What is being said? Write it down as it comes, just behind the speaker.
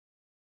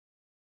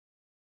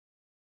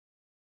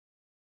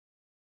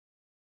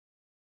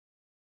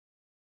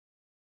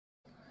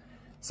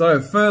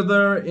So,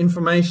 further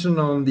information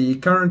on the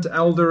current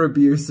elder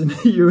abuse in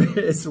the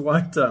US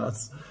White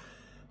House.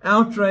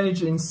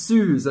 Outrage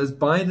ensues as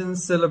Biden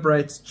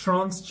celebrates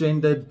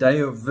Transgender Day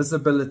of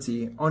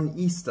Visibility on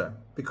Easter.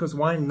 Because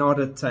why not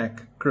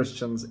attack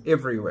Christians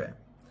everywhere?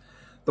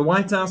 The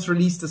White House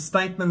released a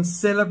statement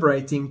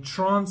celebrating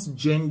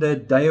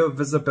Transgender Day of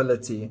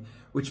Visibility,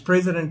 which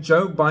President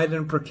Joe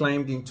Biden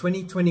proclaimed in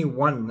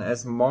 2021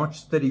 as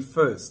March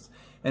 31st,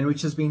 and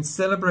which has been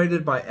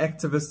celebrated by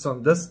activists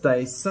on this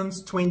day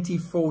since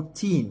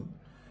 2014.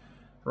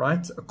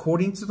 Right?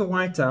 According to the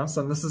White House,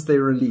 and this is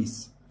their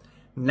release.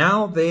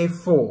 Now,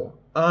 therefore,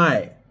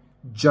 I,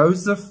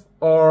 Joseph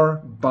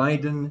R.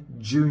 Biden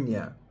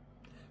Jr.,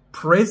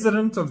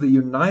 President of the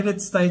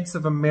United States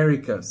of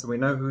America, so we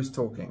know who's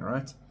talking,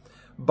 right?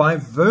 By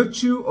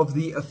virtue of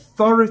the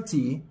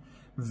authority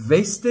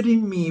vested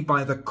in me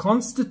by the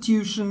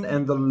Constitution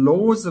and the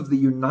laws of the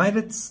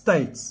United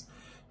States,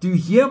 do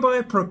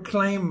hereby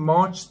proclaim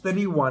March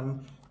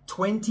 31,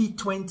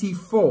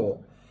 2024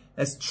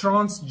 as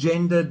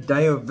Transgender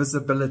Day of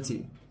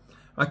Visibility.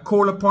 I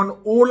call upon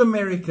all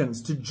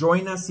Americans to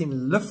join us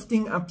in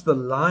lifting up the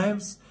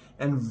lives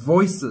and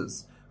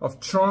voices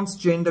of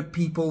transgender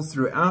people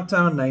throughout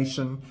our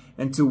nation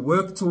and to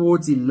work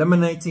towards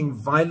eliminating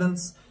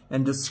violence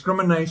and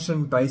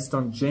discrimination based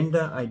on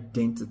gender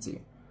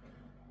identity.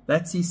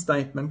 That's his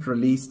statement,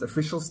 released,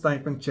 official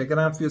statement. Check it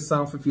out for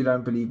yourself if you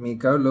don't believe me.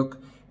 Go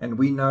look. And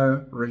we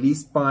know,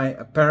 released by,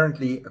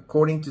 apparently,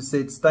 according to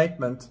said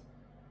statement,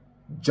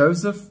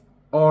 Joseph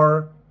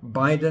R.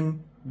 Biden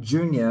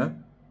Jr.,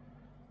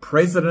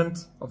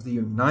 President of the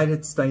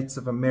United States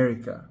of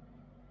America.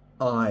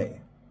 I.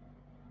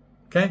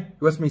 Okay,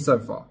 with me so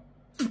far.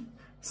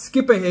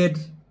 Skip ahead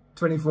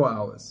 24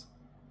 hours.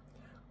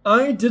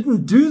 I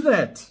didn't do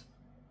that.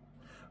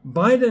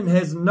 Biden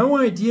has no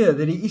idea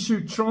that he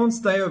issued Trans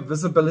Day of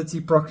Visibility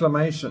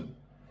proclamation.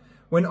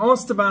 When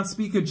asked about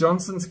Speaker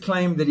Johnson's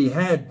claim that he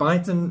had,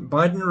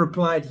 Biden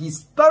replied,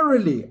 he's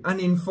thoroughly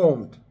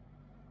uninformed.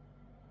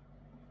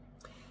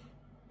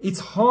 It's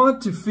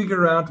hard to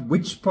figure out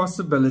which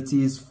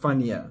possibility is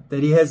funnier,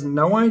 that he has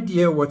no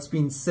idea what's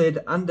been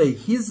said under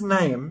his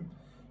name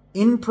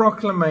in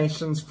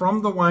proclamations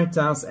from the White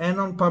House and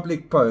on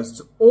public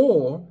posts,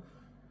 or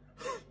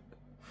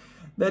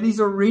that he's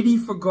already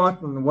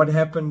forgotten what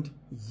happened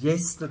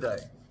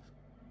yesterday.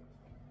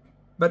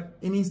 But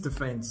in his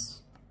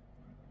defense,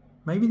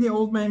 maybe the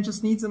old man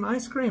just needs an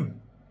ice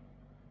cream.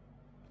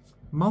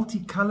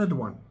 Multicolored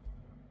one.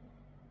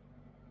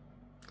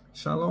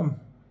 Shalom.